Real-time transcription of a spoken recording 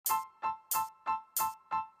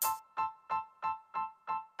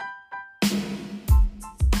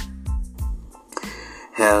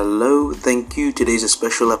Hello, thank you. Today's a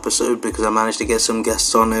special episode because I managed to get some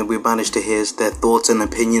guests on and we managed to hear their thoughts and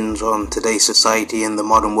opinions on today's society and the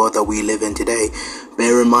modern world that we live in today.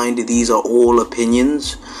 Bear in mind, these are all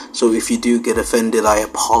opinions, so if you do get offended, I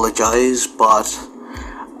apologize, but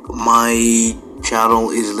my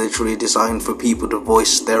channel is literally designed for people to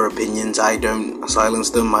voice their opinions. I don't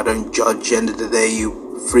silence them, I don't judge. End of the day,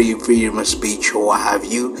 you freedom of speech or what have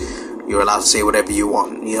you. You're allowed to say whatever you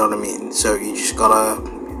want, you know what I mean? So you just gotta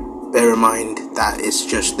bear in mind that it's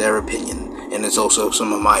just their opinion, and it's also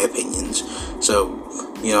some of my opinions. So,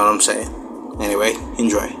 you know what I'm saying? Anyway,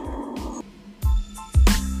 enjoy.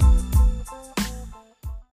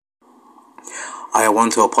 I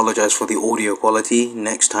want to apologize for the audio quality.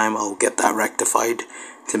 Next time I'll get that rectified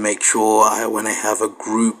to make sure when I have a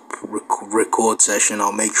group record session,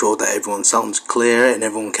 I'll make sure that everyone sounds clear and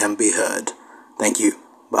everyone can be heard. Thank you.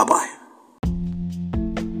 Bye-bye.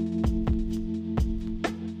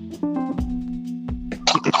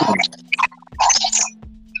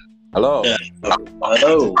 Hello.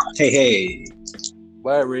 Hello. Hey.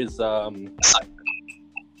 Where is Not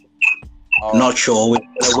sure. We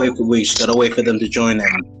just gotta wait for them to join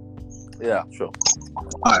in. Yeah, sure.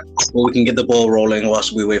 Alright. Well, we can get the ball rolling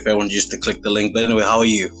whilst we wait for everyone just to click the link. But anyway, how are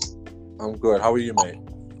you? I'm good. How are you, mate?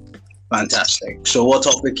 Fantastic. So what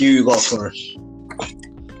topic you got for us?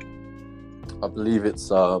 I believe it's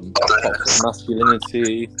toxic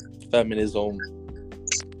masculinity, feminism,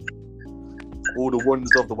 all the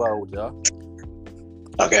wonders of the world, yeah?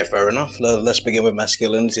 Okay, fair enough. Let's begin with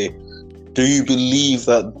masculinity. Do you believe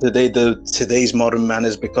that today's modern man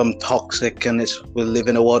has become toxic and we live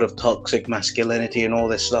in a world of toxic masculinity and all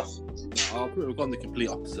this stuff? I think we've gone the complete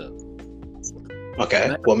opposite.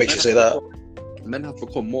 Okay, what makes you say that? Men have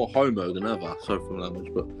become more homo than ever. Sorry for the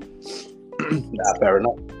language, but... Nah, fair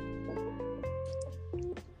enough.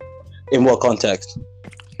 In what context?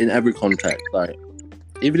 In every context, like,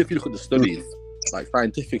 even if you look at the studies, like,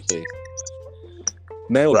 scientifically,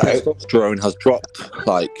 male testosterone has dropped,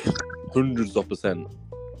 like, hundreds of percent.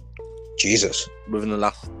 Jesus. Within the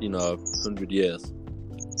last, 100 years.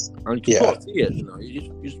 And you can sort of see it,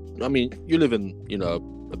 you live in, a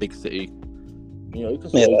big city. You can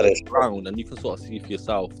sort of look around and you can sort of see for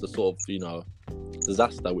yourself the sort of,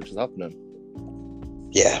 disaster which is happening.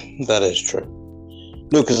 Yeah, that is true.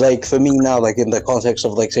 No, because, like, for me now, like, in the context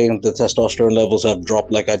of, like, saying the testosterone levels have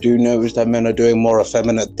dropped, like, I do notice that men are doing more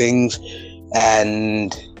effeminate things,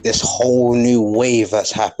 and this whole new wave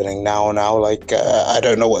that's happening now, like, I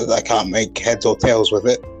don't know I can't make heads or tails with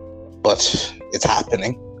it, but it's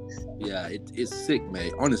happening. Yeah, it's sick,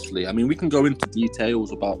 mate, honestly. I mean, we can go into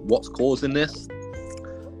details about what's causing this.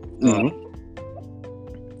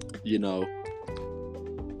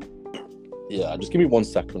 Yeah, just give me 1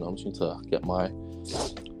 second. I'm just going to get my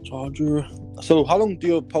charger. So, how long do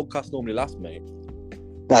your podcast normally last, mate?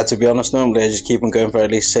 To be honest, normally I just keep them going for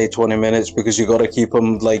at least, say, 20 minutes because you got to keep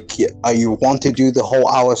them, like, you want to do the whole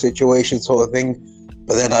hour situation sort of thing,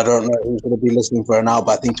 but then I don't know who's going to be listening for an hour,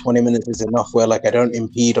 but I think 20 minutes is enough where, like, I don't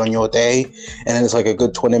impede on your day, and then it's like a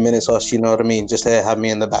good 20 minutes or, you know what I mean, just to have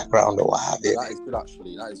me in the background or what have you. That is good,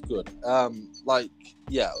 actually. That is good.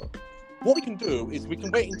 What we can do is we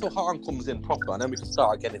can wait until Harm comes in proper, and then we can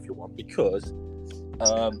start again if you want, because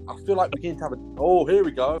I feel like we need to have Oh, here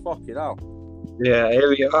we go. Fucking hell. Yeah, here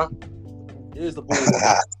we are. Here's the ball.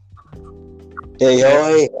 Hey,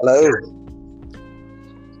 hello.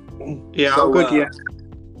 Yeah, I'm good, yeah.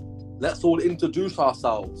 Let's all introduce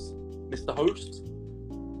ourselves. Mr. Host.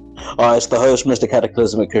 It's the host, Mr.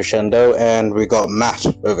 Cataclysmic Crescendo, and we got Matt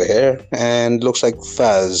over here, and looks like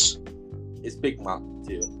Faz. It's Big Matt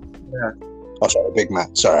to you. Yeah. Oh, sorry, Big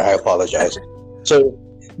Matt. Sorry, I apologize. So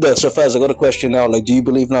Faz, I got a question now. Like, do you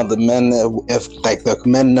believe now the men, the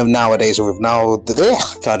men of nowadays,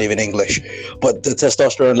 can't even English, but the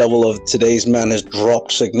testosterone level of today's men has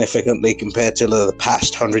dropped significantly compared to the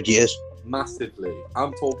past 100 years? Massively.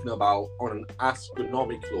 I'm talking about on an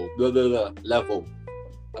astronomical level.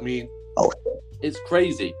 I mean, it's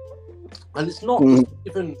crazy, and it's not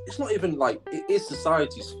even like it is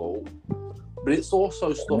society's fault, but it's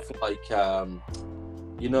also stuff like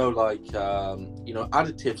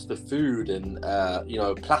additives to food and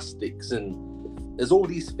plastics, and there's all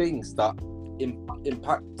these things that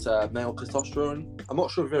impact male testosterone. I'm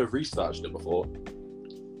not sure if you've ever researched it before.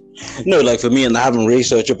 No, like for me, and I haven't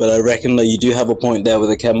researched it, but I reckon that you do have a point there with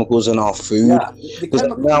the chemicals in our food. Yeah, the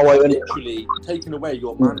chemicals are literally taking away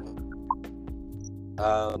your man.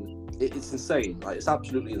 It's insane. Like, it's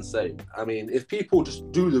absolutely insane. I mean, if people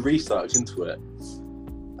just do the research into it,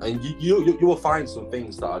 and you will find some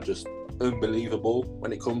things that are just unbelievable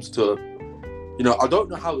when it comes to, I don't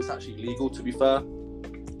know how it's actually legal, to be fair.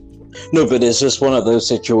 No, but it's just one of those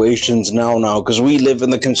situations now, because we live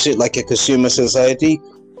in a consumer society.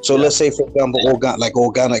 So let's say, for example,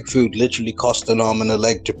 organic food literally costs an arm and a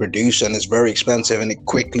leg to produce, and it's very expensive, and it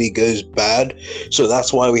quickly goes bad. So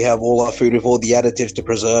that's why we have all our food with all the additives to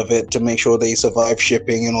preserve it, to make sure they survive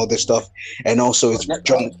shipping and all this stuff. And also, it's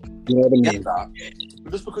junk. You know what I mean?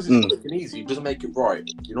 But just because it's quick and easy, it doesn't make it right.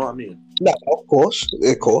 You know what I mean? No, of course.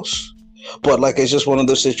 But it's just one of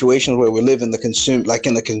those situations where we live in the consumer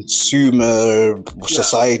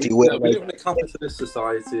society. We live in a capitalist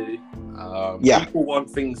society. People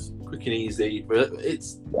want things quick and easy, but you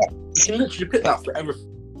can literally pick that for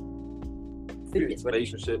everything. It's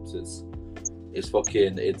relationships. It's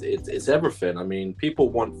everything. I mean, people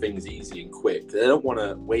want things easy and quick. They don't want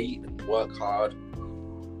to wait and work hard.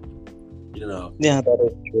 You know. Yeah, that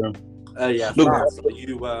is true.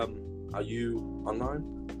 Are you online?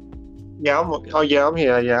 Yeah, I'm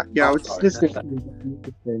here. Yeah, I was just listening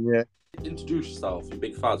to you. Yeah. Introduce yourself. You're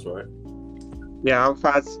big Faz, right? Yeah, I'm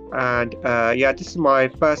Faz, and this is my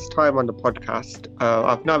first time on the podcast.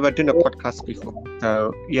 I've never done a podcast before,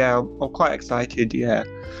 so yeah, I'm quite excited. Yeah.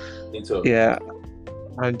 Me too. Yeah,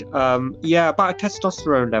 and about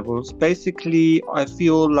testosterone levels. Basically, I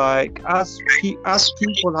feel like as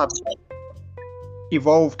people have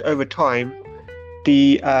evolved over time,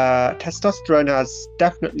 the testosterone has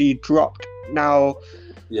definitely dropped. Now,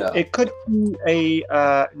 it could be a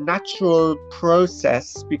natural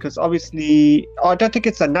process, because obviously, I don't think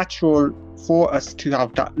it's a natural for us to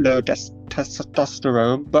have that low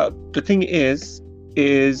testosterone. But the thing is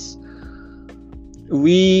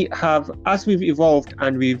we have, as we've evolved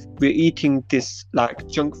and we're eating this like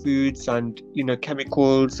junk foods and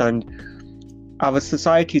chemicals, and our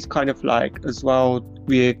society is kind of like as well.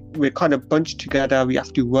 We're kind of bunched together. We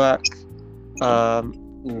have to work. A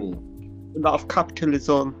lot of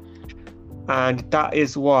capitalism, and that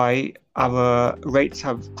is why our rates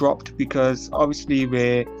have dropped, because obviously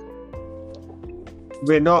we're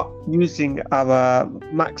not using our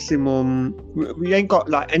maximum. We ain't got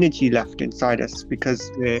like energy left inside us, because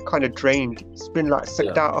we're kind of drained. It's been like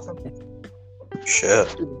sucked out of it. Sure,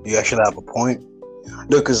 you actually have a point.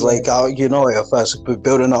 Look, because first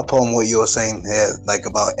building up on what you were saying here, like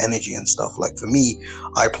about energy and stuff. Like for me,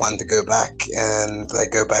 I plan to go back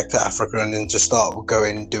to Africa and then just start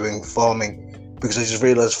doing farming, because I just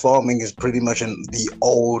realized farming is pretty much the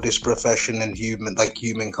oldest profession in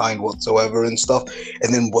humankind whatsoever and stuff.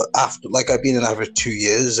 And then I've been in Africa 2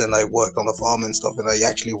 years, and I worked on the farm and stuff, and I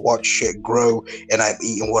actually watched shit grow, and I've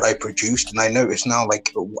eaten what I produced. And I noticed now,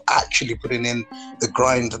 actually putting in the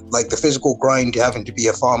grind, the physical grind, having to be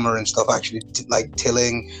a farmer and stuff, actually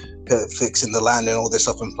tilling, fixing the land and all this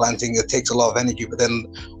stuff and planting, it takes a lot of energy. But then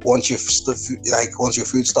once your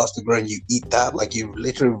food starts to grow and you eat that, you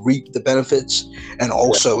literally reap the benefits, and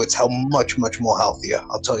also it's how much more healthier,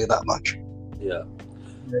 I'll tell you that much.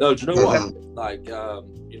 No, do you know what,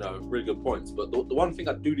 really good points, but the one thing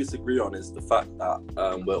I do disagree on is the fact that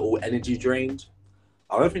we're all energy drained.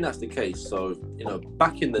 I don't think that's the case. So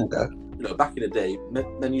back in the day,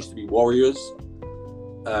 men used to be warriors.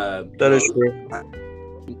 That is true.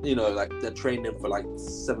 They're training for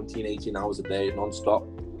 17, 18 hours a day non-stop.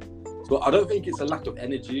 So I don't think it's a lack of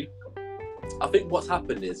energy. I think what's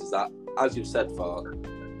happened is that, as you've said, Far,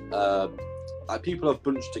 people have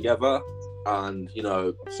bunched together and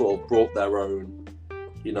sort of brought their own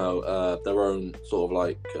sort of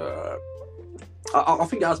I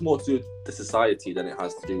think it has more to do with the society than it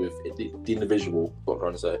has to do with the individual. What I'm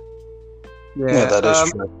trying to say. Yeah, that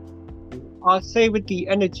is true. I'll say with the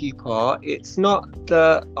energy part, it's not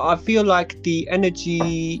I feel like the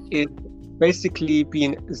energy is basically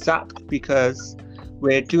being zapped because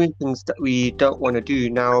we're doing things that we don't want to do.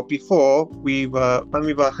 Now, before, when we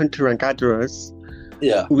were hunter and gatherers,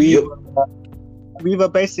 we were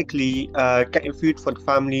basically getting food for the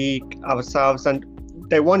family, ourselves, and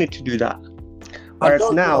they wanted to do that. Whereas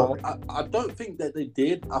now, I don't think that they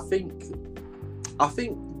did. I think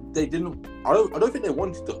they didn't. I don't think they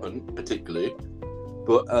wanted to hunt particularly,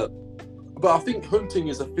 but I think hunting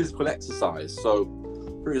is a physical exercise. So,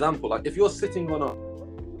 for example, if you're sitting on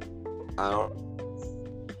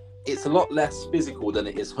it's a lot less physical than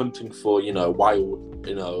it is hunting for wild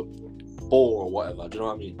boar or whatever. Do you know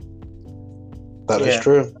what I mean? That is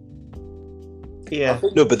true. Yeah.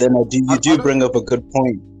 No, but then you do bring up a good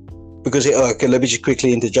point, because okay, let me just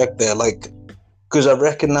quickly interject there, because I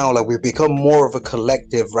reckon now, we've become more of a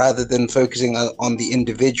collective rather than focusing on the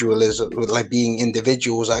individualism, being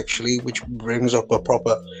individuals actually, which brings up a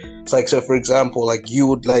proper. It's so for example,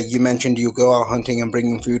 you mentioned you go out hunting and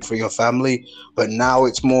bringing food for your family, but now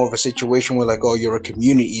it's more of a situation where you're a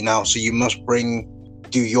community now, so you must bring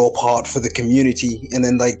do your part for the community, and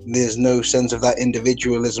then like there's no sense of that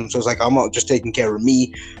individualism. So it's like, I'm not just taking care of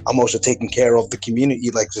me, I'm also taking care of the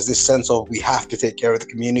community. Like there's this sense of we have to take care of the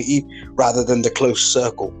community rather than the close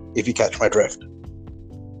circle, if you catch my drift.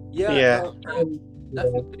 Yeah.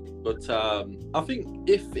 Definitely. But I think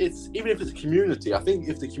even if it's a community, I think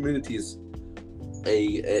if the community is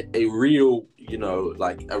a real, you know,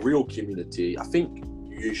 like a real community, I think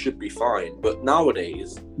you should be fine. But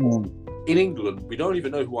nowadays, in England, we don't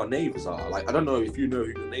even know who our neighbours are. Like, I don't know if you know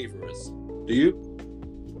who your neighbour is. Do you?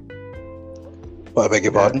 What, I beg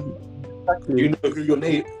your pardon? Do you know who your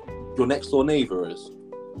next door neighbour is?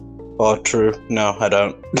 Oh, true. No, I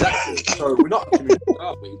don't. Exactly. So we're not a community,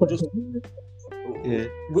 are we? We're just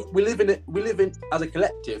we live in as a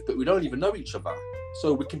collective, but we don't even know each other.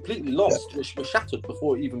 So we're completely lost. Yeah. We're shattered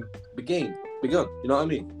before it even begun. You know what I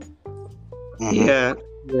mean?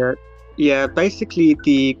 Mm-hmm. Yeah. Basically,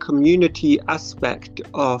 the community aspect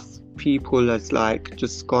of people has like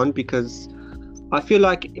just gone, because I feel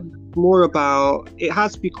like it's more about, it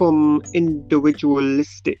has become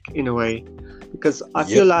individualistic in a way, because I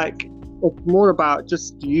feel like it's more about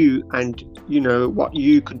just you and, you know, what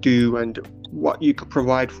you could do and what you could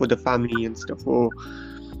provide for the family and stuff. Or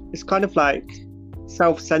it's kind of like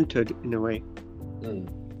self-centered in a way.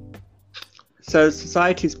 So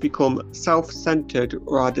society's become self-centered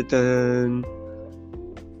rather than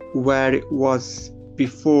where it was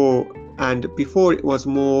before. And before, it was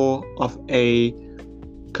more of a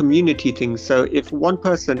community thing. So if one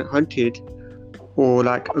person hunted, or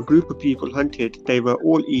like a group of people hunted, they were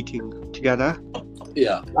all eating together.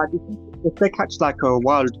 Yeah. Like if they catch like a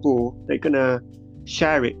wild boar, they're gonna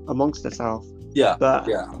share it amongst themselves. Yeah. But,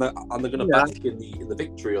 and they're gonna bask in the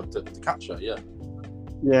victory of the catcher. Yeah.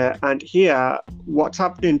 Yeah, and here, what's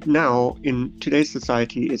happening now in today's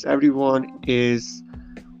society is everyone is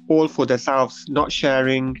all for themselves, not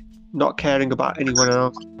sharing, not caring about anyone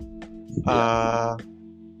else.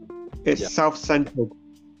 It's self-centered.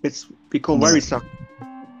 It's become very self.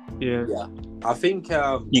 Yeah. I think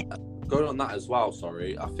going on that as well.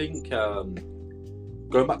 Sorry, I think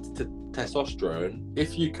going back to testosterone.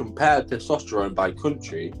 If you compare testosterone by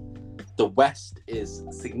country, the West is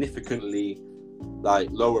significantly like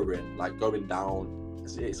lowering, like going down.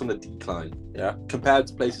 It's on the decline. Yeah, compared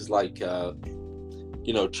to places like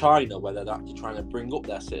you know, China, where they're actually trying to bring up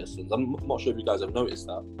their citizens. I'm not sure if you guys have noticed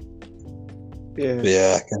that.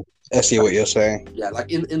 Yeah, I see what you're saying. Yeah, like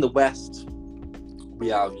in the West, we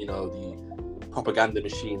have, you know, the propaganda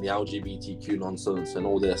machine, the LGBTQ nonsense, and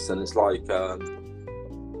all this, and it's like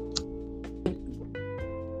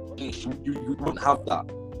you wouldn't have that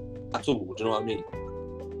at all. Do you know what I mean?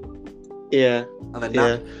 Yeah. And then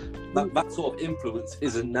that sort of influence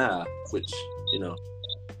isn't there, which, you know.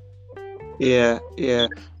 Yeah.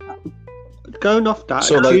 Going off that,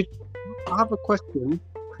 so I have a question.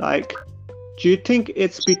 Like, do you think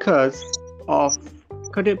it's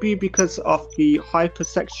could it be because of the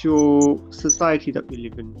hypersexual society that we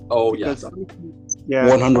live in? Oh, because,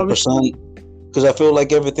 100%. Because I feel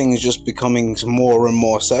like everything is just becoming more and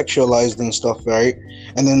more sexualized and stuff, right?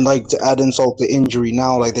 And then, like, to add insult to injury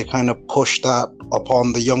now, like, they kind of push that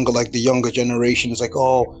upon the younger generations. Like,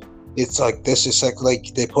 oh, it's like, this is sex.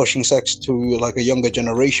 Like, they're pushing sex to like a younger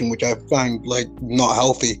generation, which I find like not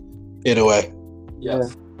healthy in a way.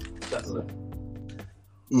 Yes, definitely.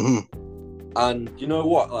 Mm-hmm. And you know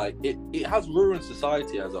what? Like, it has ruined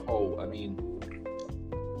society as a whole. I mean,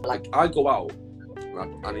 like, I go out,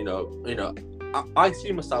 and you know, I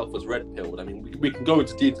see myself as red pilled. I mean, we can go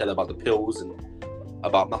into detail about the pills and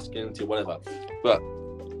about masculinity or whatever, but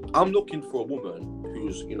I'm looking for a woman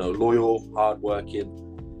who's, you know, loyal, hardworking,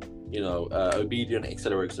 you know, obedient,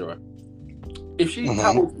 etc., etc. If she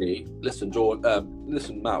tells me, listen,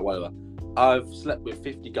 Matt, whatever, I've slept with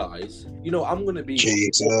 50 guys, you know, I'm gonna be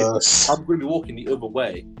walking the other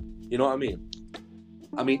way. You know what I mean?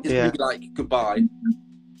 It's gonna be like, goodbye.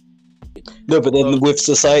 No, but then with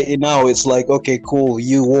society now, it's like, okay, cool,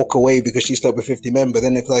 you walk away because you slept with 50 men, but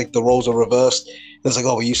then if like the roles are reversed, it's like,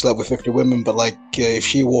 oh, well, you slept with 50 women, but like if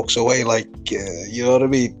she walks away, like, you know what I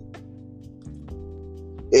mean?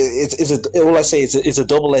 It's a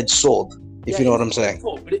double-edged sword, if you know what I'm saying.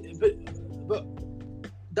 But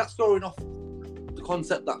that's going off the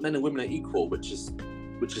concept that men and women are equal, which has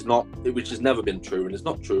never been true, and it's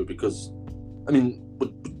not true because, I mean,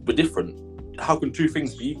 we're different. How can two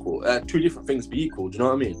things be equal? Two different things be equal? Do you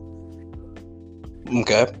know what I mean?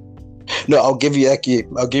 Okay. No, I'll give you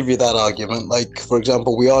that argument. Like, for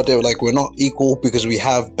example, we're not equal because we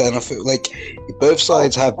have benefit. Like, both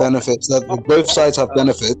sides have benefits. Both sides have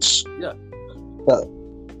benefits. Yeah.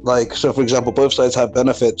 Like, so for example, both sides have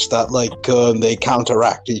benefits that like they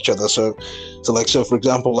counteract each other. So for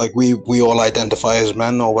example, like we all identify as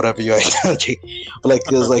men or whatever your identity. But like,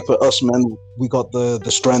 there's like for us men, we got the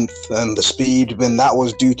strength and the speed, and that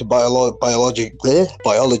was due to biology,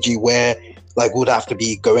 where like we'd have to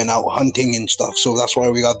be going out hunting and stuff. So that's why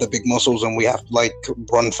we got the big muscles and we have to like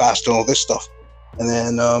run fast and all this stuff. And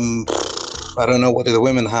then I don't know, what do the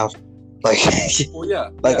women have? Like, well, yeah,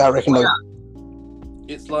 like yeah. I reckon like.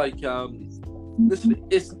 It's like listen,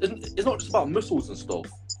 it's not just about muscles and stuff.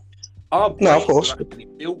 Our brains are actually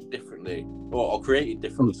built differently or created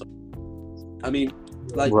differently. So, I mean,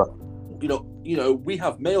 like you know, we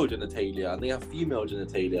have male genitalia and they have female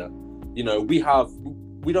genitalia. You know, we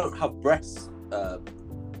don't have breasts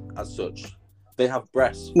as such. They have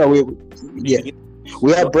breasts. No,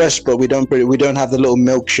 we have breasts, but we don't have the little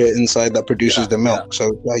milk shit inside that produces the milk. Yeah.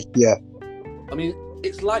 So like, yeah. I mean,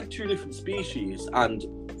 it's like two different species, and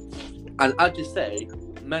as you say,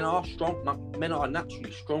 men are strong. Men are naturally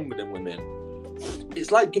stronger than women. It's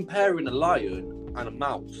like comparing a lion and a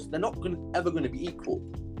mouse. They're not ever going to be equal.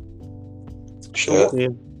 Sure.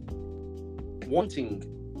 So wanting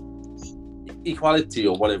equality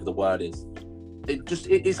or whatever the word is,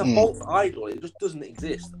 it's a false idol. It just doesn't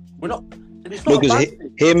exist. We're not. Because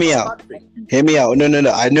hear me out.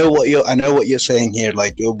 No. I know what you're saying here.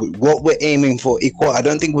 Like what we're aiming for, I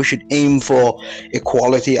don't think we should aim for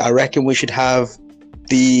equality. I reckon we should have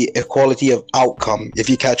the equality of outcome. If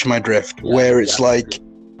you catch my drift, where it's like,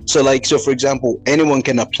 so for example, anyone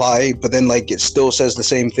can apply, but then like it still says the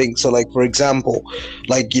same thing. So like for example,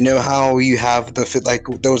 like you know how you have there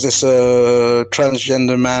was this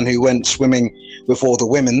transgender man who went swimming with all the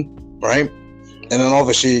women, right? And then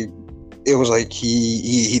obviously, it was like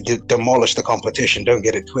he demolished the competition. Don't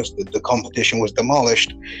get it twisted. The competition was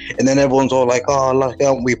demolished, and then everyone's all like, "Oh, like,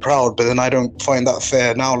 aren't we proud?" But then I don't find that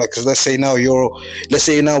fair now. Like, because let's say now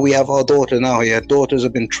we have our daughter now. Yeah, daughters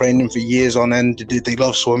have been training for years on end. They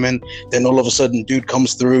love swimming. Then all of a sudden, dude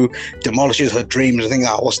comes through, demolishes her dreams. I think,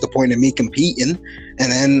 what's the point of me competing?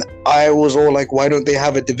 And then I was all like, why don't they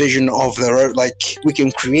have a division of their own? Like, we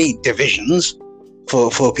can create divisions.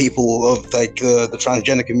 For people of like the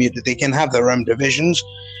transgender community, they can have their own divisions,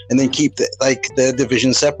 and then keep their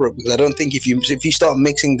divisions separate. Because I don't think if you start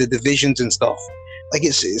mixing the divisions and stuff, like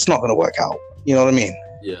it's not going to work out. You know what I mean?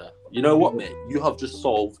 Yeah. You know what, mate? You have just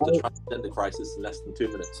solved the transgender crisis in less than 2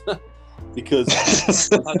 minutes. Because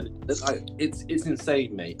it's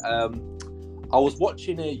insane, mate. I was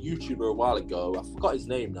watching a YouTuber a while ago. I forgot his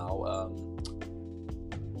name now.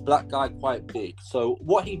 Black guy, quite big. So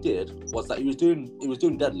what he did was that he was doing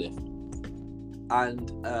deadlift, and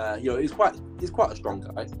he's quite a strong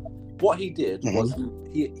guy. What he did was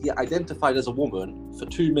he identified as a woman for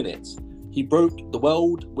 2 minutes. He broke the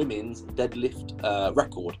world women's deadlift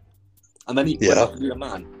record, and then he went up to be a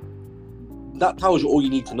man. That tells you all you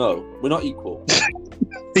need to know. We're not equal.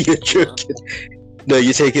 You're joking. No,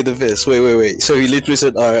 you're taking the piss. Wait. So he literally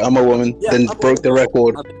said, "All right, I'm a woman," then broke the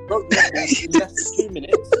record. Broke the record in less than 2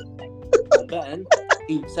 minutes, and then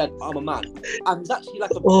he said, "I'm a man." And he's actually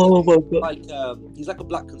like he's like a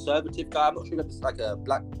black conservative guy. I'm not sure if it's like a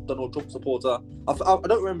black Donald Trump supporter. I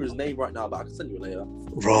don't remember his name right now, but I can send you later.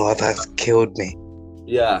 Bro, that's killed me.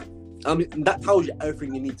 Yeah, I mean that tells you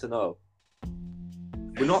everything you need to know.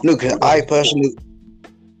 Look, I personally.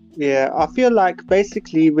 Yeah, I feel like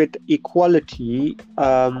basically with equality,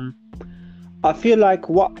 I feel like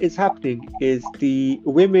what is happening is the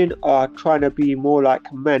women are trying to be more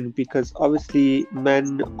like men, because obviously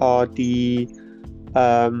men are the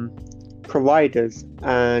providers,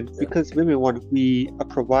 and because women want to be a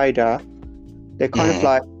provider, they're kind of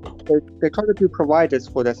like they're trying to be providers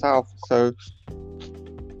for themselves. So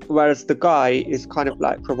whereas the guy is kind of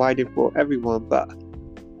like providing for everyone, but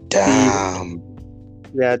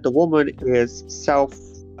the woman is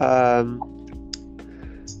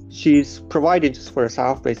she's providing just for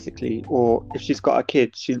herself basically, or if she's got a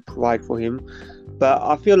kid she'll provide for him. But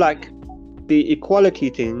I feel like the equality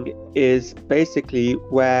thing is basically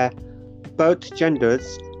where both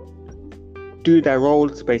genders do their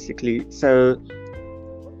roles basically. So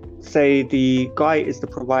say the guy is the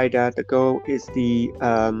provider, the girl is the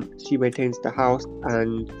she maintains the house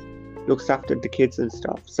and looks after the kids and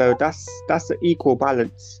stuff. So that's an equal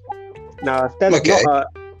balance. Now if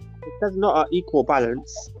there's not an equal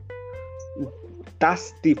balance,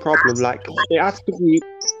 that's the problem. Like it has to be,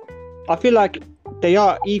 I feel like they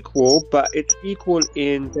are equal, but it's equal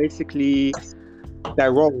in basically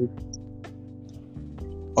their role.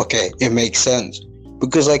 Okay, it makes sense.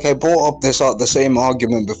 Because like I brought up the same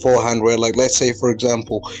argument beforehand, where like let's say for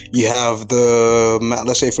example you have the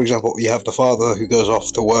father who goes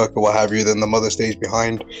off to work or what have you, then the mother stays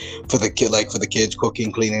behind for the kids,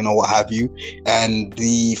 cooking, cleaning, or what have you, and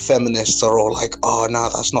the feminists are all like, oh no,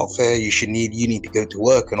 that's not fair, you need to go to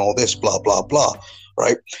work and all this blah blah blah,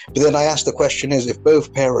 right? But then I ask the question is, if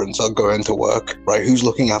both parents are going to work, right, who's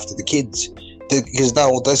looking after the kids? Because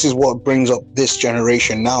now this is what brings up this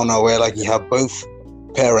generation now where like you have both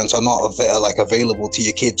parents are not available to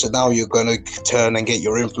your kids, so now you're going to turn and get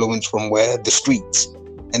your influence from where? The streets.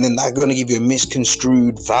 And then that's going to give you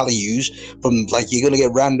misconstrued values from, like, you're going to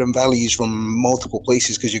get random values from multiple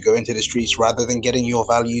places because you go into the streets rather than getting your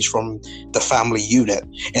values from the family unit.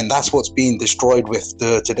 And that's what's being destroyed with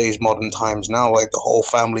today's modern times now, like the whole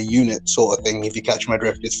family unit sort of thing, if you catch my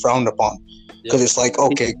drift, it's frowned upon. Because it's like,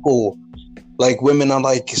 okay, cool. Like, women are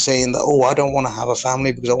like saying that, oh, I don't want to have a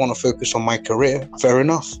family because I want to focus on my career. Fair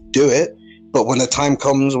enough, do it. But when the time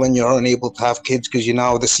comes when you're unable to have kids because you're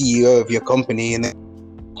now the CEO of your company, and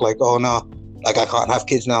like, oh no, like I can't have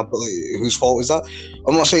kids now, but whose fault is that?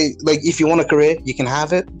 I'm not saying, like, if you want a career, you can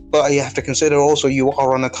have it, but you have to consider also you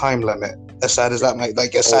are on a time limit. As sad as that might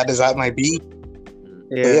be.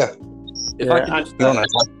 Yeah. If I can just,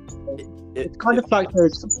 it's kind of like they're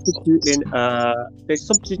substituting a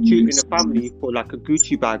family for like a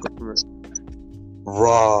Gucci bag or something.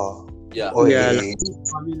 Raw. Yeah. Oh, yeah. Like,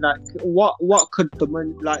 I mean, like, what could the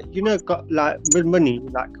money, like, you know, got like with money,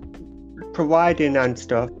 like providing and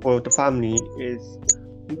stuff for the family is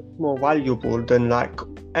much more valuable than like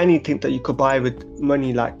anything that you could buy with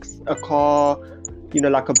money, like a car, you know,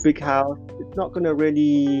 like a big house. It's not gonna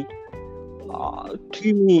really.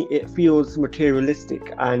 To me, it feels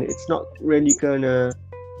materialistic, and it's not really gonna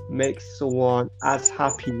make someone as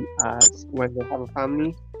happy as when they have a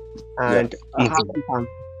family and a happy family.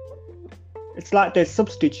 It's like they're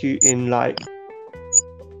substituting like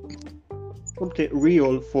something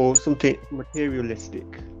real for something materialistic.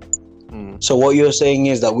 So what you're saying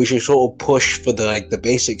is that we should sort of push for the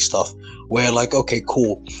basic stuff, where like, okay,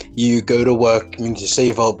 cool, you go to work, you need to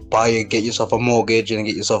save up, get yourself a mortgage and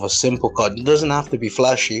get yourself a simple car. It doesn't have to be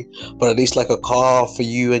flashy, but at least like a car for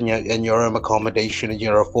you and your own accommodation and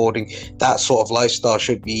you're affording. That sort of lifestyle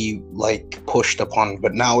should be like pushed upon.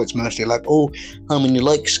 But now it's mostly like, oh, how many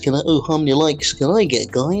likes can I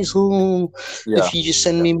get, guys? Oh, if you just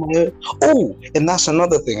send me my and that's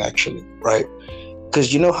another thing actually, right?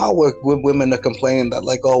 Because you know how women are complaining that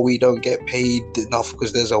like, oh, we don't get paid enough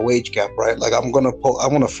because there's a wage gap, right? Like I want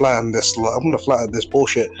to flatten this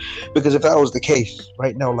bullshit, because if that was the case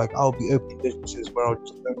right now, like I'll be opening businesses where I'll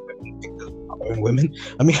just own women.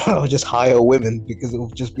 I mean, I'll just hire women because it will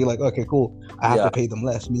just be like, okay, cool, I have to pay them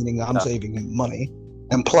less, meaning I'm saving money.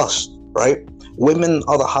 And plus, right, women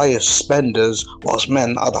are the highest spenders whilst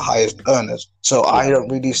men are the highest earners. So I don't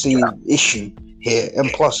really see an issue here. And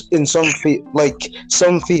plus, in some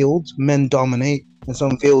fields, men dominate, in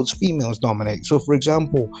some fields, females dominate. So, for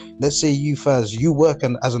example, let's say you, Faz, you work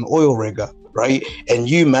as an oil rigger, right? And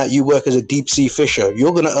you, Matt, you work as a deep sea fisher.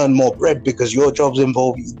 You're going to earn more bread because your jobs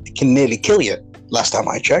can nearly kill you, last time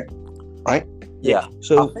I checked, right? Yeah.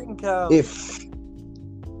 So, I think,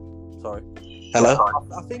 Sorry. Hello?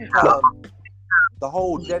 I think the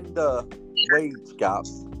whole gender wage gap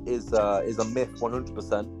is a myth,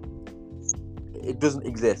 100%. It doesn't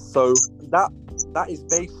exist. So that is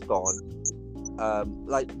based on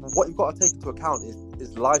like what you've got to take into account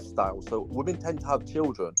is lifestyle. So women tend to have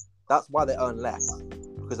children. That's why they earn less,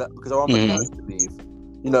 because they're on maternity leave.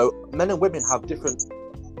 You know, men and women have different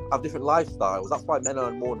lifestyles. That's why men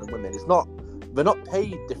earn more than women. They're not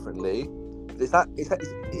paid differently. It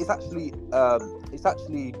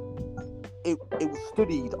was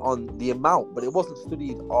studied on the amount, but it wasn't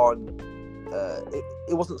studied on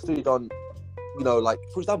it wasn't studied on, you know, like,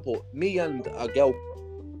 for example, me and a girl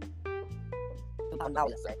now,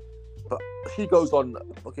 let's say, but she goes on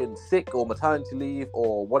fucking sick or maternity leave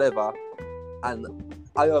or whatever, and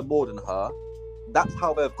I earn more than her. That's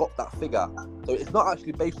how they've got that figure. So it's not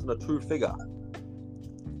actually based on a true figure.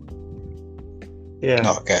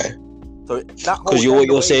 Yeah. Okay. So that whole because what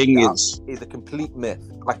you're saying is a complete myth.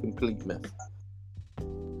 A complete myth.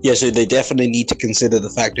 Yeah, so they definitely need to consider the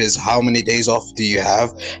fact is, how many days off do you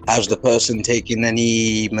have? Has the person taken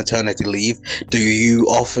any maternity leave? Do you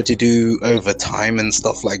offer to do overtime and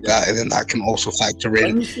stuff like that? And then that can also factor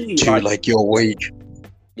in to like your wage.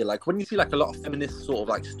 Yeah, like when you see like a lot of feminist sort of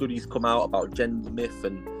like studies come out about gender myth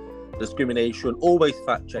and discrimination, always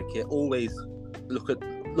fact check it, always look at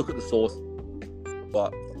the source.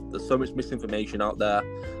 But there's so much misinformation out there.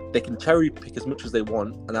 They can cherry pick as much as they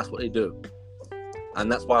want, and that's what they do. And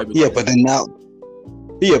that's why but then now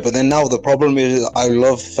Yeah, but then now the problem is I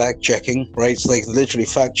love fact checking, right? It's like literally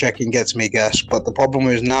fact checking gets me gas. But the problem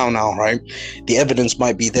is now, right? The evidence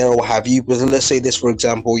might be there or have you. But let's say this, for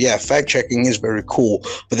example, yeah, fact checking is very cool.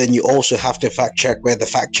 But then you also have to fact check where the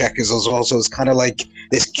fact check is as well. So it's kind of like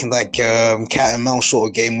this cat and mouse sort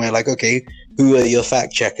of game where like, okay, who are your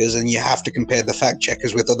fact checkers? And you have to compare the fact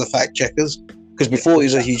checkers with other fact checkers. Because before it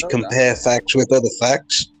was like you compare facts with other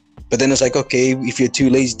facts. But then it's like, okay, if you're too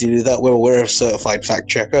lazy to do that, well, we're a certified fact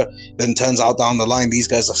checker. Then turns out down the line, these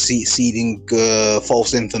guys are seeding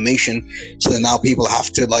false information. So then now people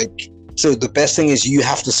have to so the best thing is you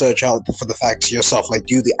have to search out for the facts yourself, like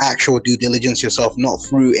do the actual due diligence yourself, not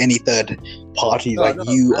through any third party,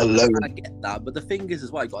 you alone. I get that, but the thing is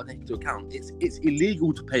what you got to take into account, it's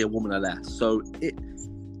illegal to pay a woman a less. So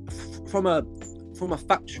from a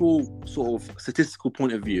factual sort of statistical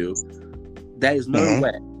point of view, there is no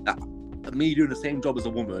way that me doing the same job as a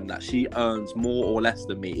woman that she earns more or less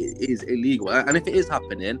than me. It is illegal, and if it is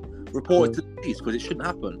happening, report it to the police because it shouldn't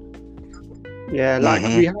happen. Yeah, like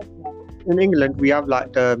we have in England, we have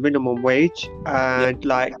like the minimum wage, and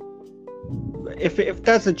like if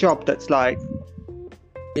there's a job that's like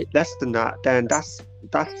less than that, then that's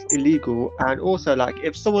illegal. And also, like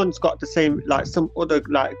if someone's got the same, like some other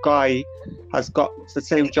like guy has got the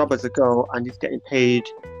same job as a girl and he's getting paid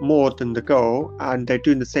more than the girl and they're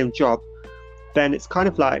doing the same job, then it's kind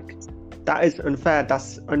of like that is unfair,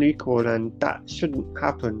 that's unequal, and that shouldn't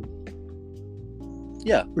happen.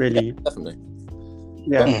 Yeah, really. Yeah, definitely.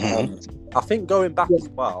 Yeah. But, I think going back as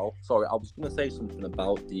well, sorry, I was going to say something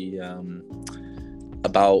about the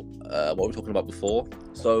what we were talking about before.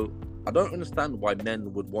 So I don't understand why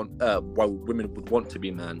women would want to be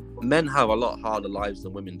men. Men have a lot harder lives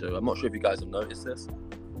than women do. I'm not sure if you guys have noticed this.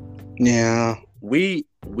 Yeah. We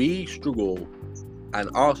struggle, and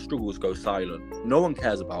our struggles go silent. No one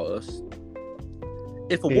cares about us.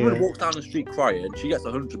 If a woman walks down the street crying, she gets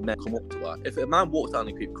 100 men come up to her. If a man walks down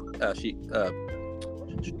the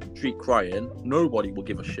street crying, nobody will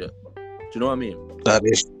give a shit. Do you know what I mean? That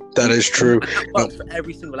is true. But for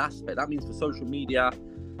every single aspect, that means for social media,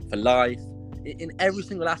 for life, in every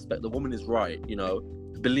single aspect, the woman is right. You know,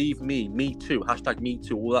 believe me, me too.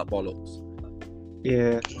 #MeToo, all that bollocks.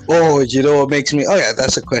 Yeah. Oh, you know what makes me? Oh yeah,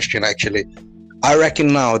 that's a question actually. I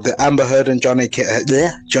reckon now the Amber Heard and Johnny,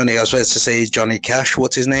 I was supposed to say Johnny Cash.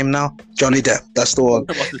 What's his name now? Johnny Depp. That's the one.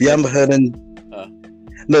 The Amber Heard and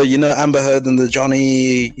no, you know Amber Heard and the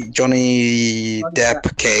Johnny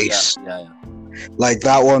Depp case. Yeah. Like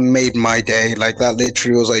that one made my day. Like that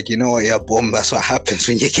literally was like, you know what? Yeah, boom. That's what happens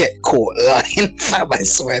when you get caught lying. I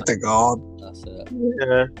swear to God. That's it.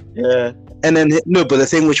 Yeah. And then no, but the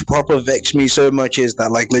thing which proper vexed me so much is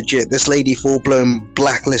that like legit, this lady full blown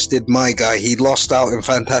blacklisted my guy. He lost out in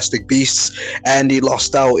Fantastic Beasts, and he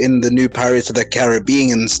lost out in the new Pirates of the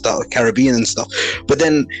Caribbean and stuff. But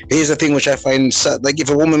then here's the thing which I find sad, like if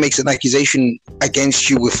a woman makes an accusation against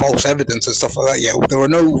you with false evidence and stuff like that, yeah, there are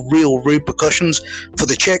no real repercussions for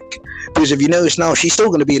the chick. Because if you notice now, she's still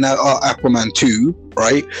going to be in Aquaman 2,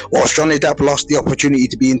 right? Whilst Johnny Depp lost the opportunity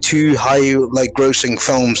to be in 2 high, like, grossing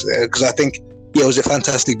films there, because I think, yeah, it was a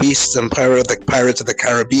Fantastic Beasts and Pirates of the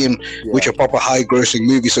Caribbean, which are proper high grossing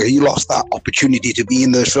movies. So he lost that opportunity to be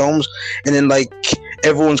in those films. And then, like,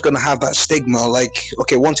 everyone's going to have that stigma, like,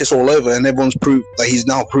 okay, once it's all over and everyone's proved, like, he's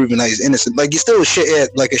now proven that he's innocent. Like, he's still a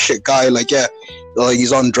shit guy, like, yeah, like,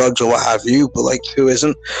 he's on drugs or what have you, but, like, who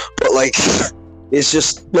isn't? But, like... It's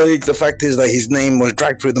just like the fact is that his name was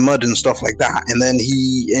dragged through the mud and stuff like that, and then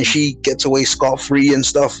she gets away scot-free and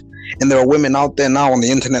stuff. And there are women out there now on the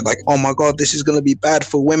internet like, oh my God, this is going to be bad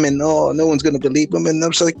for women. Oh, no one's going to believe women. And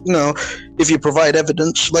I'm just like, you know, if you provide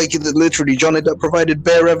evidence, like literally Johnny Depp provided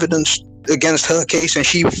bare evidence against her case, and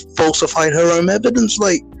she falsified her own evidence.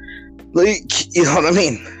 Like you know what I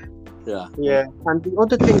mean? Yeah. And the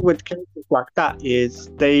other thing with cases like that is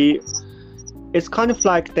it's kind of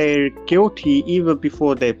like they're guilty even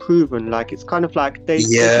before they're proven. Like it's kind of like they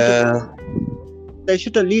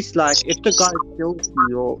should at least, like, if the guy's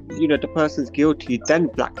guilty or the person's guilty, then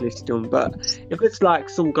blacklist him. But if it's like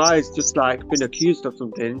some guy's just like been accused of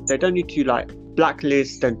something, they don't need to like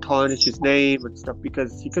blacklist and tarnish his name and stuff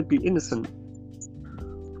because he could be innocent.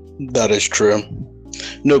 That is true.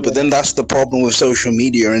 No, but then that's the problem with social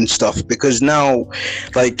media and stuff, because now,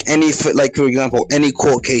 like for example, any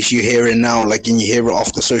court case you hear in now, like, and you hear it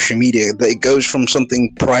off the social media, that it goes from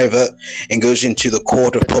something private and goes into the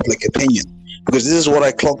court of public opinion. Because this is what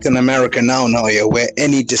I clocked in America now, yeah, where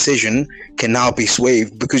any decision can now be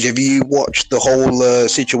swayed. Because if you watch the whole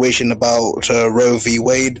situation about Roe v.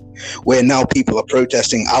 Wade, where now people are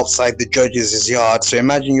protesting outside the judge's yard. So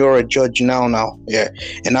imagine you're a judge now, yeah,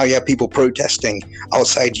 and now you have people protesting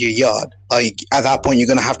outside your yard. Like at that point, you're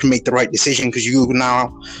gonna have to make the right decision because you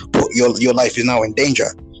now put your life is now in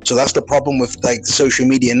danger. So that's the problem with like social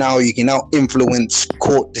media now. You can now influence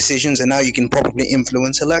court decisions, and now you can probably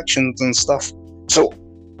influence elections and stuff. So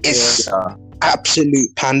it's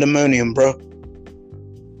absolute pandemonium, bro.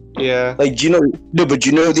 Yeah. Like, but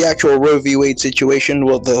you know the actual Roe v. Wade situation,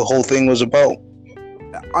 what the whole thing was about?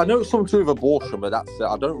 I know it's something to do with abortion, but that's it.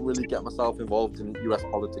 I don't really get myself involved in US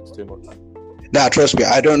politics too much. Nah, trust me,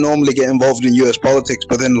 I don't normally get involved in US politics,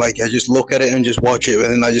 but then like I just look at it and just watch it,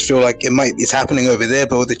 and then I just feel like it's happening over there,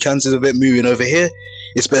 but with the chances of it moving over here,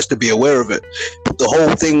 it's best to be aware of it. But the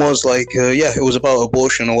whole thing was like, it was about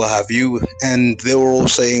abortion or what have you, and they were all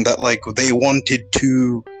saying that like they wanted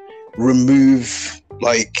to remove,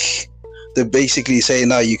 like they're basically saying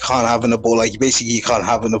that you can't have an abortion, like basically you can't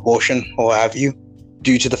have an abortion or what have you,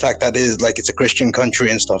 due to the fact that it's a Christian country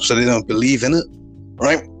and stuff, so they don't believe in it,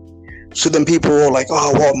 right? So then people were all like,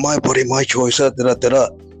 oh, well, my body, my choice, So I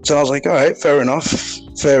was like, all right, fair enough.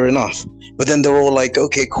 But then they're all like,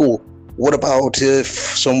 okay, cool. What about if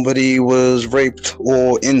somebody was raped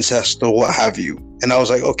or incest or what have you? And I was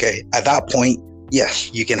like, okay, at that point,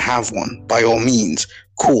 yes, you can have one by all means.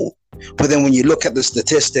 Cool. But then when you look at the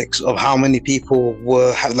statistics of how many people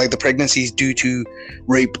the pregnancies due to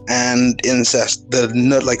rape and incest, the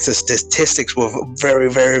statistics were very,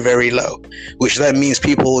 very, very low, which then means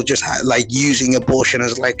people just using abortion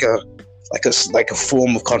as like a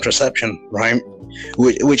form of contraception, right?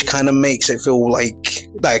 Which kind of makes it feel like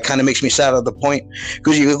that kind of makes me sad at the point,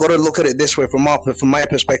 because you got to look at it this way from my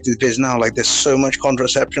perspective is now like there's so much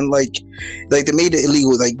contraception, like they made it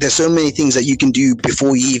illegal, like there's so many things that you can do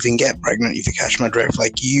before you even get pregnant, if you catch my drift,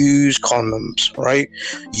 like use condoms, right?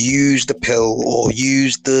 Use the pill or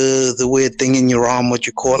use the weird thing in your arm, what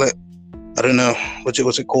you call it, I don't know, what's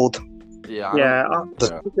it called? I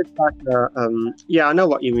think it's like I know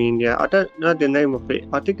what you mean. Yeah, I don't know the name of it.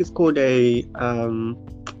 I think it's called a I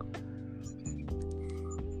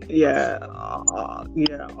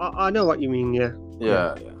know what you mean.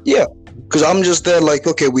 Yeah. Because I'm just there like,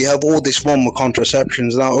 okay, we have all this form of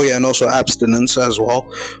contraceptions now, and also abstinence as well.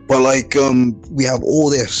 But like, we have all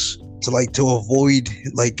this to avoid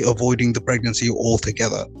avoiding the pregnancy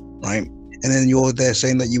altogether, right? And then you're there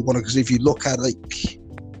saying that you want to, because if you look at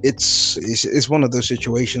it's one of those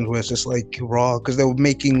situations where it's just like raw, because they were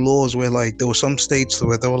making laws where like there were some states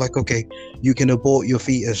where they were like, okay, you can abort your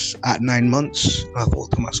fetus at 9 months. I thought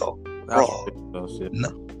to myself, no,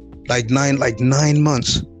 like 9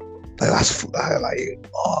 months, like that's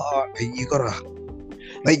you gotta,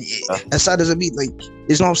 like, as sad as it be, like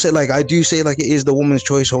it's not said, like I do say like it is the woman's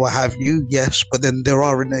choice or what have you, yes, but then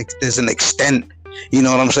there's an extent. You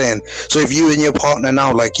know what I'm saying? So if you and your partner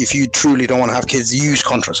now, like if you truly don't want to have kids, use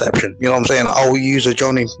contraception. You know what I'm saying? I'll use a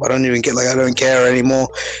Johnny. I don't care anymore.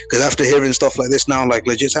 Because after hearing stuff like this now, like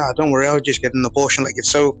legit, don't worry, I'll just get an abortion. Like it's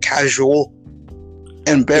so casual.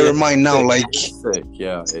 And bear in mind now, like, it's sick.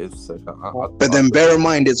 Yeah, it's sick. But then bear in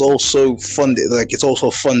mind, it's also funded. Like it's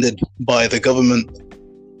also funded by the government.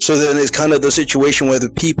 So then it's kind of the situation where the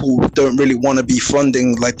people don't really want to be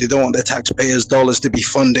funding, like they don't want their taxpayers' dollars to be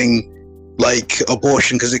funding like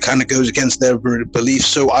abortion, because it kind of goes against their beliefs.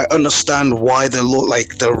 So I understand why the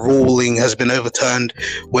ruling has been overturned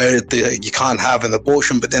where you can't have an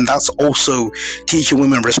abortion, but then that's also teaching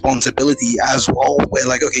women responsibility as well, where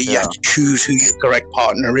like, okay, you have to choose who your correct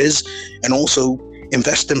partner is, and also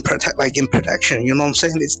invest in protection. You know what I'm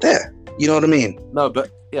saying? It's there. You know what I mean? No, but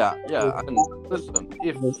yeah. And listen,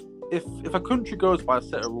 if a country goes by a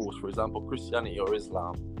set of rules, for example, Christianity or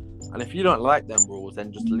Islam, and if you don't like them rules,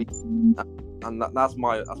 then just leave. And that's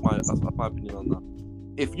my opinion on that.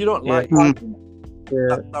 If you don't like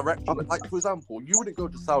that direction, like for example, you wouldn't go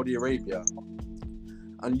to Saudi Arabia,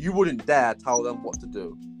 and you wouldn't dare tell them what to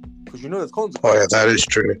do, because you know there's consequences. Oh yeah, that is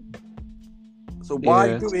true. So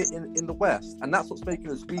why do it in the West? And that's what's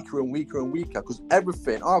making us weaker and weaker and weaker, because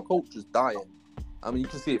our culture's dying. I mean, you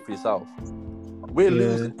can see it for yourself. We're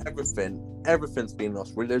losing everything. Everything's being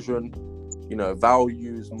lost. Religion,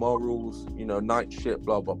 values, morals, night shit,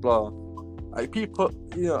 blah, blah, blah. Like people,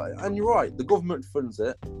 and you're right, the government funds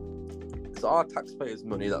it. It's our taxpayers'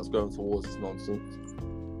 money that's going towards this nonsense.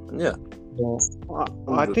 And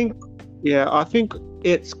I think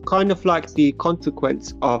it's kind of like the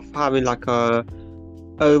consequence of having like a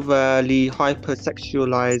overly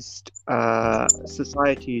hypersexualized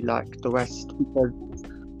society like the West, because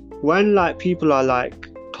when like people are like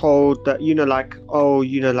told that, you know, like, oh,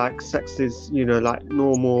 you know, like sex is, you know, like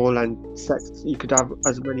normal, and sex, you could have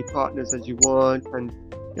as many partners as you want, and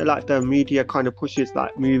you know, like the media kind of pushes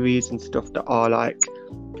like movies and stuff that are like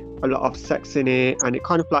a lot of sex in it, and it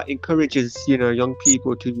kind of like encourages, you know, young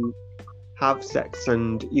people to have sex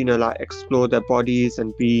and, you know, like explore their bodies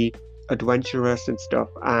and be adventurous and stuff.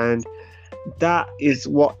 And that is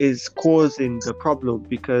what is causing the problem,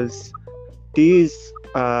 because these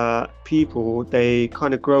people, they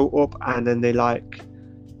kind of grow up and then they like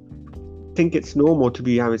think it's normal to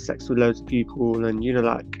be having sex with loads of people, and you know,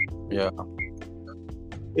 like, yeah,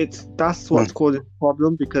 that's what's causing the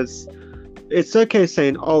problem. Because it's okay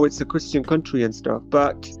saying, oh, it's a Christian country and stuff,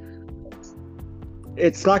 but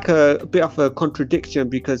it's like a bit of a contradiction,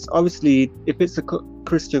 because obviously if it's a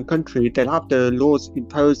Christian country, they'll have the laws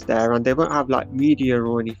imposed there, and they won't have like media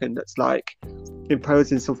or anything that's like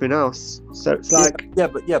imposing something else. So it's like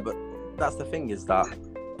but that's the thing, is that,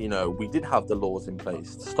 you know, we did have the laws in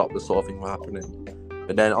place to stop this sort of thing from happening,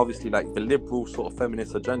 but then obviously like the liberal sort of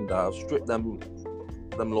feminist agenda stripped them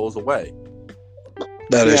laws away.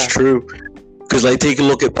 That is true. Because like, take a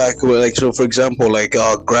look at back, like, so for example, like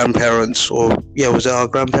our grandparents, or was it our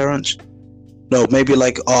grandparents? No, maybe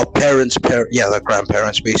like our parents' the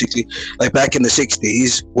grandparents, basically. Like back in the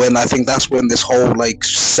 60s, when I think that's when this whole like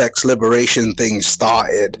sex liberation thing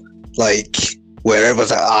started. Like, where everyone's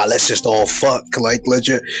like, let's just all fuck, like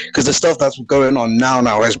legit. Because the stuff that's going on now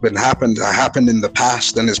has happened in the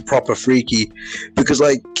past, and it's proper freaky. Because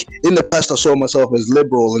like in the past, I saw myself as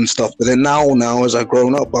liberal and stuff, but then now as I've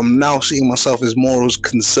grown up, I'm now seeing myself as more as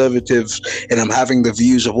conservative, and I'm having the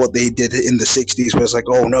views of what they did in the 60s, where it's like,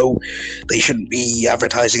 oh no, they shouldn't be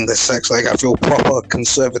advertising this sex. Like, I feel proper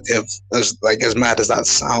conservative, as mad as that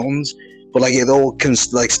sounds. But like, it all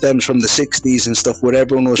stems from the 60s and stuff, where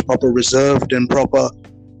everyone was proper reserved and proper,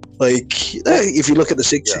 like, if you look at the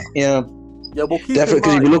 60s, well, keep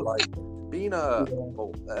definitely in mind, like, being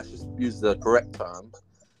well, let's just use the correct term.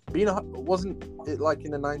 Wasn't it like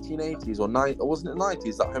in the 1980s or wasn't it the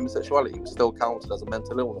 90s that homosexuality was still counted as a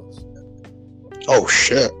mental illness? Oh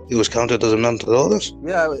shit! It was counted as a mental illness.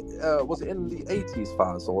 Yeah, was it in the 80s,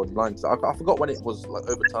 Faz, or the 90s? I forgot when it was like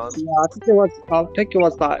overturned. Yeah, I think it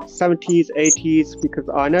was like 70s, 80s, because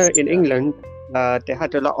I know in England they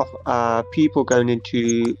had a lot of people going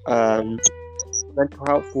into mental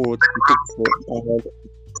health wards because of it.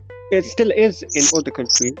 It still is in other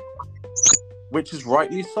countries. Which is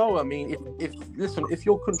rightly so. I mean, if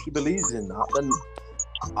your country believes in that, then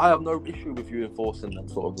I have no issue with you enforcing them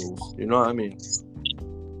sort of rules. You know what I mean?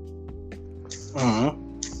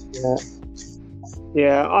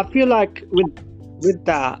 Yeah. I feel like with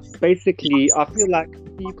that, basically, I feel like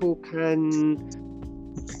people can,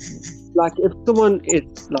 like, if someone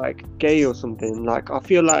is like gay or something, like, I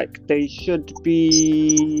feel like they should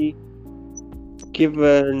be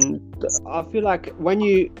given. I feel like when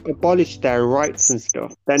you abolish their rights and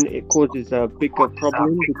stuff, then it causes a bigger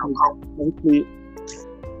problem, because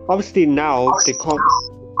obviously now they can't,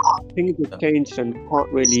 things have changed and can't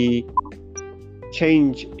really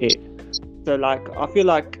change it. So like, I feel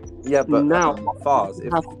like but now, Faz,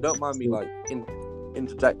 if you don't mind me like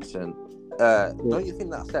interjection, don't you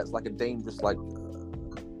think that sets like a dangerous like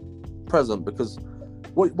precedent? Because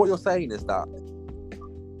what you're saying is that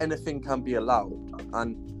anything can be allowed,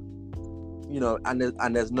 and you know, and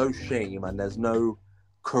there's no shame, and there's no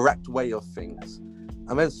correct way of things.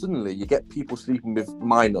 And then suddenly you get people sleeping with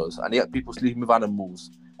minors, and you get people sleeping with animals,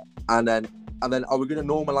 and then are we going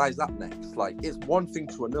to normalize that next? Like, it's one thing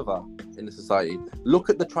to another in the society. Look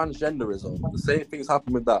at the transgenderism. The same things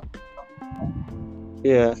happen with that.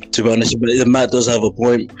 Yeah. To be honest, but Matt does have a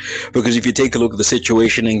point, because if you take a look at the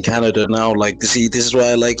situation in Canada now, like, see, this is why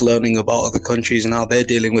I like learning about other countries and how they're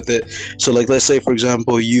dealing with it. So, like, let's say, for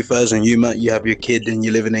example, you, Faz, and you, Matt, you have your kid and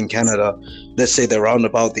you're living in Canada. Let's say they're around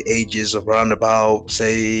about the ages of around about,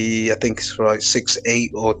 say, I think it's like 6,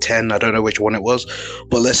 8, or 10. I don't know which one it was.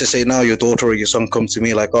 But let's just say now your daughter or your son comes to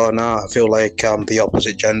me like, oh, no, I feel like I'm the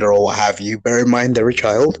opposite gender or what have you. Bear in mind, they're a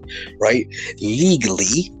child, right?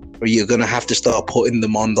 Legally, or you're going to have to start putting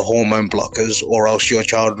them on the hormone blockers, or else your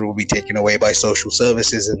child will be taken away by social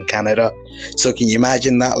services in Canada. So can you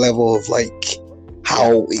imagine that level of like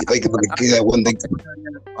how like when they it's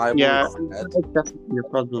definitely a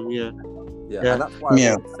problem. And that's why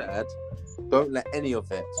I said don't let any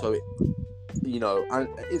of it. So it, you know, and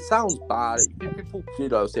it sounds bad. People, you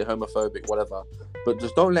know, say homophobic, whatever, but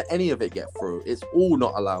just don't let any of it get through. It's all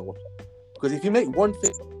not allowed. Because if you make one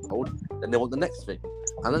thing allowed, then they want the next thing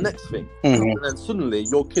and the next thing, and then suddenly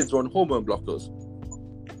your kids are on hormone blockers.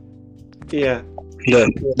 Yeah,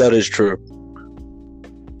 that is true.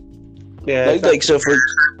 Yeah, like so for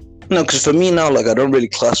no, because for me now, like I don't really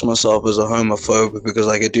class myself as a homophobe because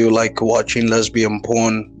like I do like watching lesbian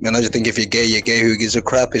porn, and I just think if you're gay, you're gay. Who gives a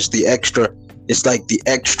crap? It's the extra. It's like the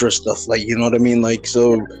extra stuff, like you know what I mean. Like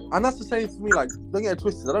so, and that's the same for me. Like, don't get it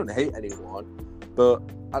twisted. I don't hate anyone, but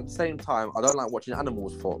at the same time, I don't like watching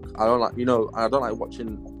animals fuck. I don't like, I don't like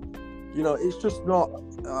watching. It's just not.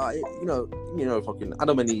 Fucking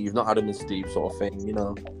Adam and Eve, not Adam and Steve, sort of thing.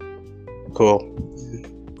 cool.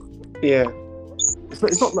 yeah. It's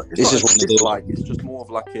not it's just more of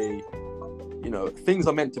like a, things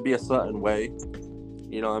are meant to be a certain way.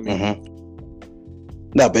 You know what I mean? Mm-hmm.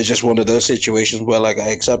 No, but it's just one of those situations where like I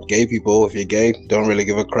accept gay people. If you're gay, don't really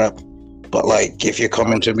give a crap. But like if you're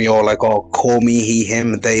coming to me or like, oh, call me he,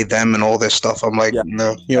 him, they, them, and all this stuff, I'm like,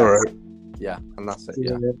 no, you're right. Yeah, and that's it.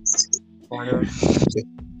 Yeah.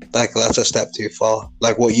 Like that's a step too far.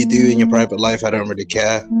 Like what you do in your private life, I don't really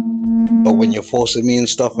care. But when you're forcing me and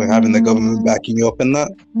stuff and having the government backing you up in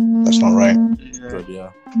that, that's not right. Good,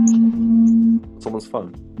 yeah. Someone's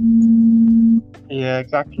phone. Yeah,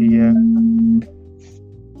 exactly. Yeah.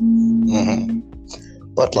 Mm-hmm.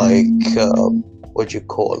 But like, what do you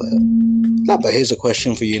call it? No, but here's a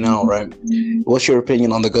question for you now, right? What's your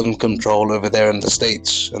opinion on the gun control over there in the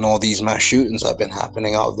States and all these mass shootings that have been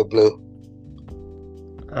happening out of the blue?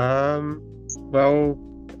 Well,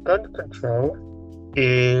 gun control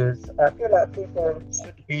is, I feel like people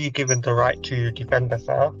should be given the right to defend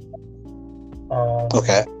themselves.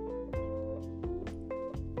 Okay.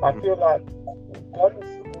 I feel like guns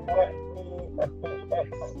might be a bit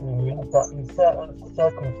extreme, but in certain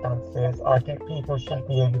circumstances, I think people should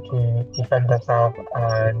be able to defend themselves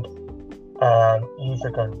and use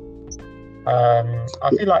a gun. I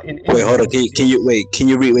feel like in wait, hold on. Can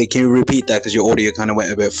you repeat that because your audio kind of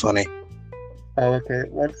went a bit funny. Oh, okay.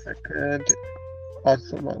 1 second. I'll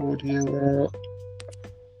set my audio.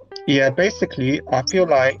 Yeah, basically, I feel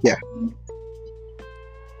like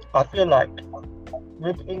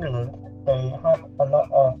with England, they have a lot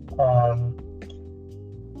of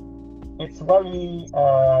it's very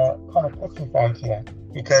kind of petrified here.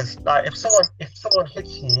 Because like if someone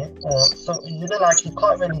hits you or so like you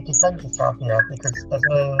can't really defend yourself here because there's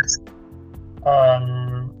no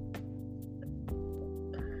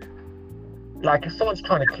like if someone's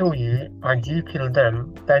trying to kill you and you kill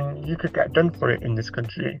them, then you could get done for it in this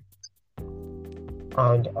country.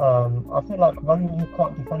 And I feel like when you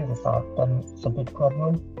can't defend yourself, then it's a big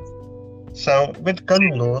problem. So with gun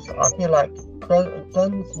laws, I feel like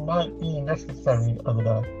guns might be necessary over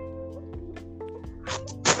there.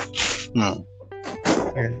 No,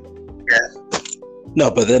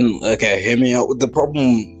 but then okay, hear me out. With the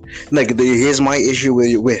problem, like here's my issue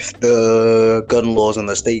with the gun laws in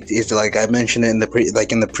the state is like I mentioned it in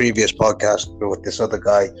the previous podcast with this other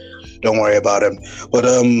guy. Don't worry about him. But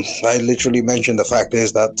I literally mentioned the fact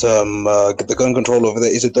is that the gun control over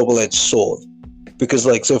there is a double-edged sword. Because,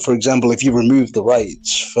 like, so for example, if you remove the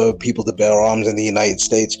rights for people to bear arms in the United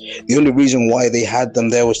States, the only reason why they had them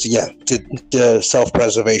there was to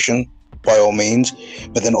self-preservation, by all means,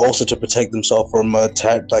 but then also to protect themselves from a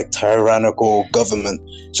tyrannical government.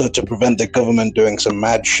 So to prevent the government doing some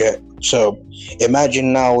mad shit. So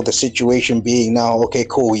imagine now the situation being now, okay,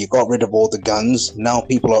 cool, you got rid of all the guns. Now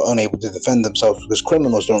people are unable to defend themselves because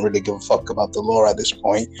criminals don't really give a fuck about the law at this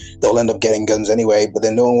point. They'll end up getting guns anyway, but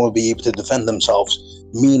then no one will be able to defend themselves.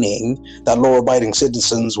 Meaning that law-abiding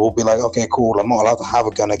citizens will be like, okay, cool, I'm not allowed to have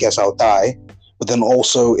a gun, I guess I'll die. But then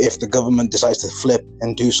also, if the government decides to flip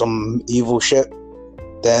and do some evil shit,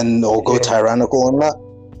 then or go tyrannical on that,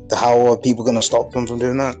 how are people going to stop them from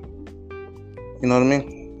doing that? You know what I mean?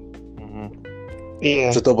 Mm-hmm. Yeah.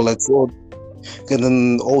 It's a double-edged sword. And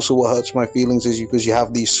then also what hurts my feelings is because you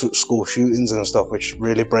have these school shootings and stuff, which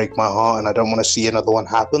really break my heart, and I don't want to see another one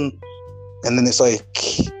happen. And then it's like,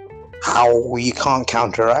 how you can't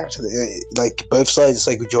counteract like both sides. It's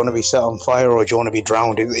like, do you want to be set on fire or do you want to be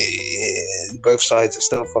drowned? Both sides are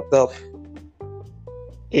still fucked up.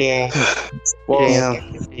 Yeah.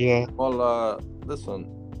 Well, listen,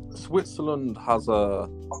 Switzerland has a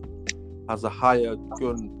higher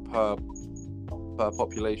gun per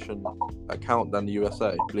population count than the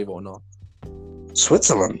USA, believe it or not.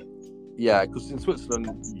 Switzerland? Yeah, because in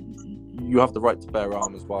Switzerland you have the right to bear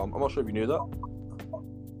arms as well. I'm not sure if you knew that.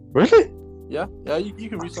 Really? Yeah, you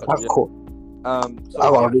can research it. Yeah. Cool. So it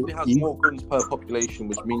actually has more guns per population,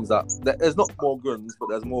 which means that there's not more guns, but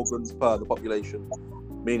there's more guns per the population,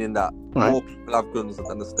 meaning that more people have guns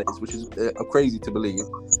than the States, which is crazy to believe.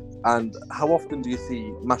 And how often do you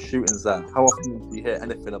see mass shootings there? How often do you hear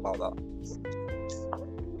anything about that?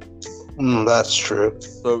 That's true.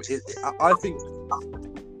 So I think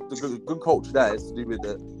the good culture there is to do with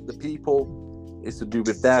the people. It's to do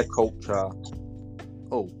with their culture.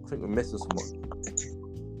 Oh, I think we're missing someone.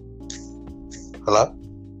 Hello?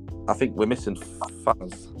 I think we're missing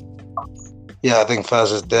Faz. Yeah, I think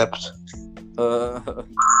Faz is dipped.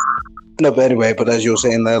 No, but anyway, but as you're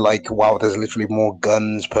saying there, like, wow, there's literally more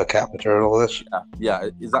guns per capita and all this. Yeah,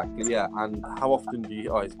 exactly, yeah. And how often do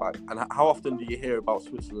you... Oh, it's back. And how often do you hear about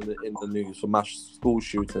Switzerland in the news for mass school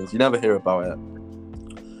shootings? You never hear about it.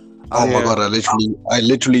 Oh my god, I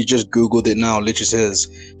literally just Googled it now. It literally says,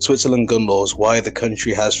 Switzerland gun laws, why the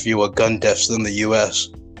country has fewer gun deaths than the US.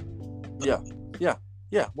 Yeah,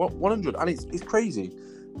 100. And it's crazy.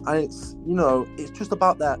 And it's, you know, it's just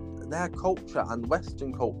about their culture and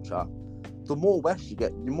Western culture. The more West you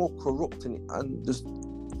get, the more corrupt and just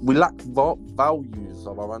we lack values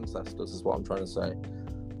of our ancestors is what I'm trying to say.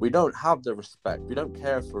 We don't have the respect. We don't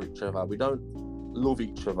care for each other. We don't love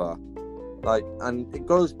each other. Like, and it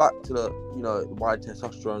goes back to the, you know, why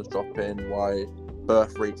testosterone's dropping, why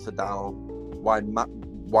birth rates are down, why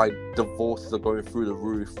divorces are going through the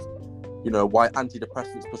roof, you know, why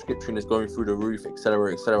antidepressants prescription is going through the roof,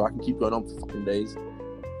 etc., etc. I can keep going on for fucking days.